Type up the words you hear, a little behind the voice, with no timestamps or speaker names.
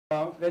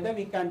whether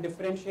we can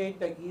differentiate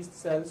the yeast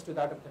cells to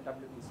that of the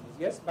WBCs.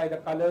 Yes, by the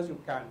colors you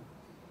can.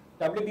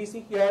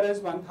 WBC here is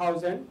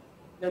 1000.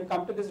 Then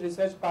come to this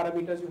research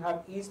parameters, you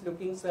have yeast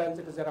looking cells,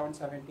 it is around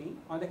 70.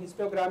 On the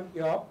histogram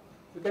here,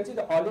 you can see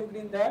the olive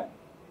green there,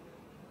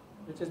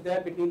 which is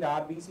there between the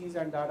RBCs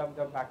and that of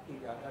the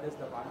bacteria. That is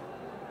the one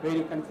where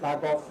you can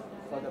flag off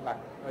for the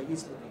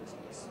yeast looking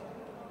cells.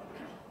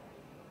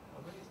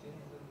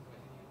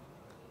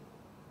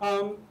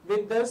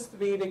 With this,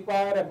 we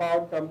require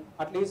about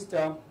at least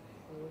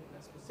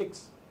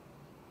 6.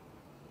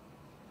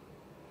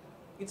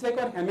 It's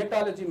like our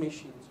hematology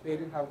machines where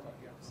you have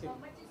How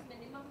much is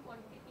minimum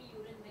quantity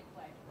urine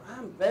required?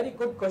 Very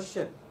good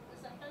question.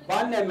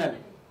 1 ml.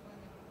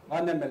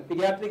 1 ml.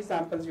 Pediatric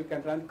samples you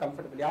can run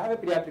comfortably. I have a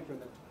pediatric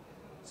unit.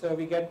 So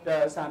we get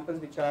samples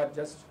which are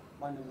just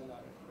 1 ml.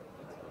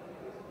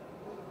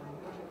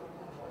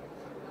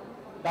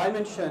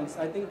 Dimensions,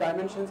 I think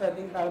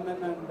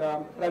Herman and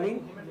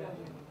Praveen,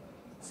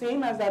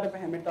 same as that of a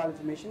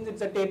hematology machine.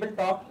 It's a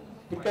tabletop.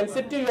 It can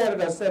sit to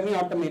your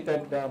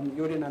semi-automated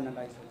urine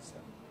analyzers.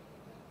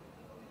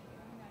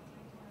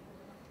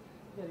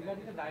 Yeah,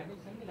 regarding the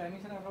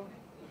dimension around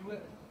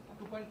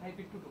 2.5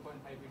 feet to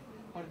 2.5 feet.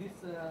 For this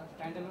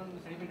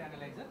standalone sediment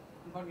analyzer,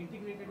 for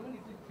integrated one,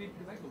 it is 3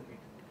 feet by 2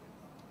 feet.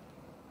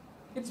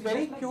 It's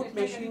very cute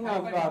machine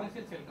of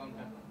differential cell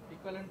counter,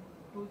 equivalent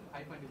to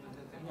hyper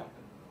differential cell counter.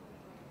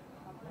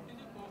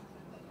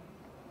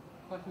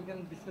 First we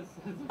can discuss.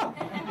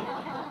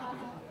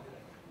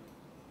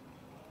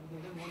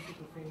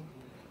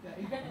 Yeah,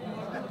 in fact,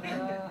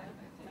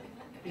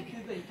 it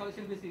is the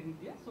installation based in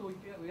India, so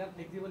we are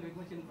flexible very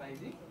much in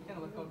pricing. We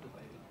can work out the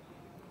pricing.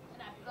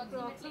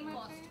 Approximately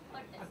cost per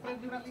test.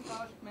 Approximately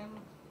cost, ma'am,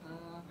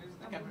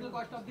 the capital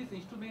cost of this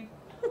instrument,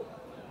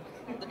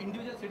 the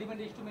individual sediment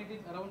instrument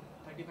is around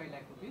 35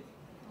 lakh rupees,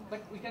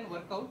 but we can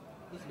work out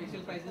the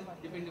special prices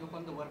depending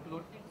upon the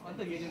workload on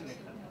the reagent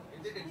rental.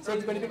 So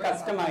it's going to be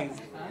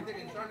customized. Is it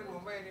installed in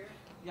Mumbai area?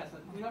 Yes, sir.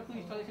 We have two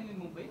installations in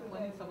Mumbai,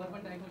 one in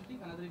suburban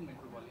diagnostic, another in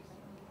metropolis.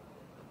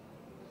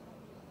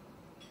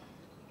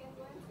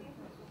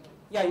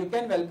 Yeah, you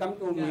can welcome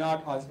to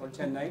Miyot Hospital,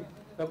 Chennai,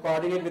 to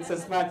coordinate with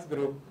Sysmax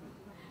group.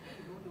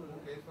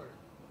 Pay for it.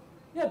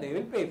 Yeah, they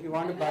will pay if you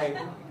want to buy it.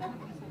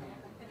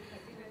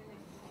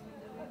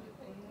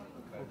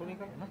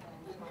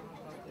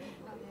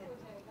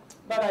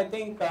 But I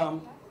think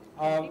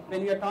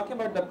when we are talking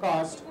about the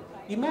cost,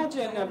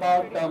 imagine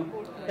about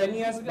 10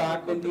 years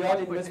back when we all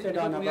invested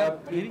on our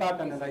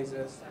 3-part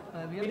analyzers.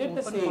 We did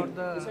the same.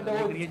 We said,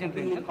 oh, reagent it's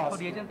really rental. For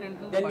costly. reagent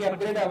rental, Then we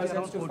upgrade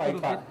ourselves to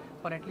 5-part.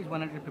 for at least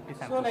 150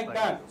 samples. So like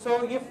that.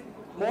 So if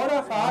more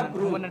of our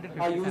group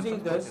are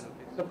using this,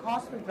 the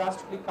cost will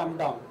drastically come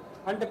down.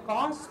 And the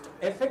cost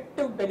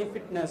effective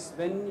benefitness,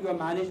 when your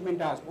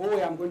management asks,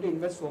 oh, I'm going to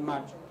invest so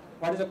much,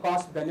 what is the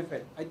cost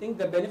benefit? I think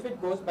the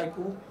benefit goes by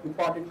 2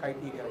 important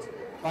criteria.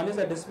 One is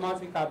the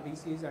dysmorphic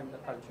RBCs and the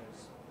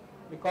cultures.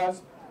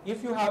 Because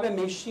if you have a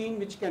machine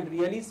which can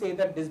really say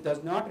that this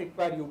does not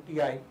require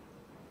UTI,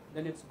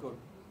 then it's good.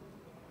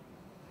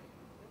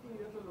 I think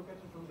you have to look at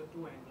it from the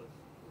 2 angles.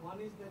 One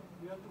is that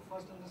you have to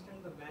first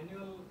understand the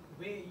manual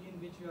way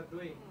in which you are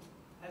doing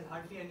has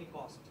hardly any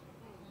cost.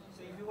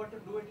 So if you were to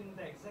do it in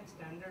the exact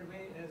standard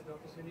way, as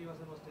Dr.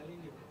 Shrinivas was telling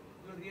you,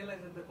 you will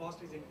realize that the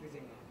cost is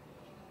increasing now.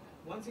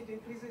 Once it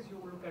increases, you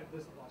will look at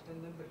this cost,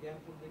 and then the gap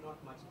would be not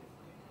much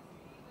different.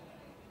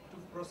 To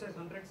process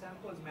 100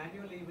 samples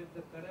manually with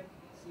the correct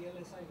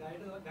CLSI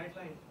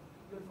guideline,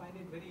 you will find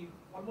it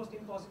almost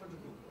impossible to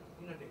do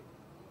in a day.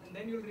 And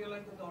then you will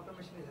realize that the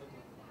automation is helping.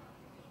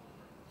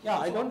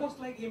 Yeah, it's I don't almost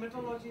like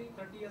hematology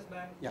 30 years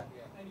back. Yeah,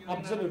 and urine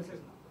absolutely.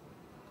 analysis now.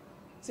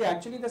 See,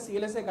 actually the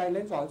CLSA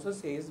guidelines also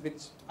says,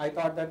 which I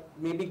thought that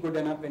may be good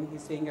enough when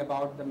he's saying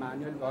about the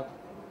manual work.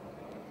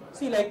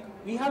 See, like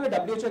we have a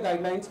WHO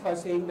guidelines for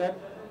saying that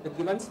the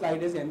given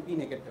slide is NP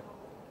negative.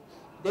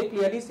 They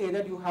clearly say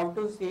that you have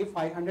to save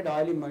 500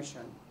 oil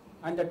immersion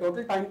and the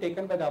total time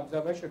taken by the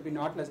observer should be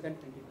not less than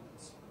 20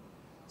 minutes.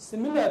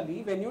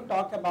 Similarly, when you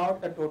talk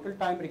about the total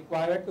time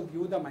required to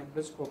view the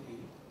microscopy,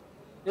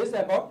 it is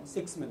about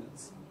 6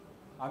 minutes.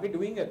 Are we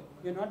doing it?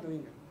 We are not doing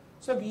it.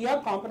 So we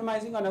are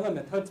compromising on our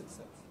methods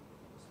itself.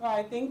 So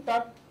I think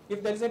that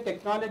if there is a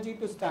technology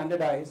to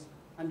standardize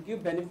and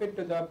give benefit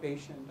to the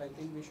patient, I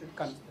think we should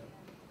consider.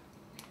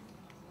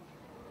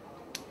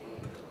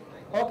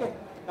 Okay,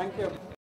 thank you.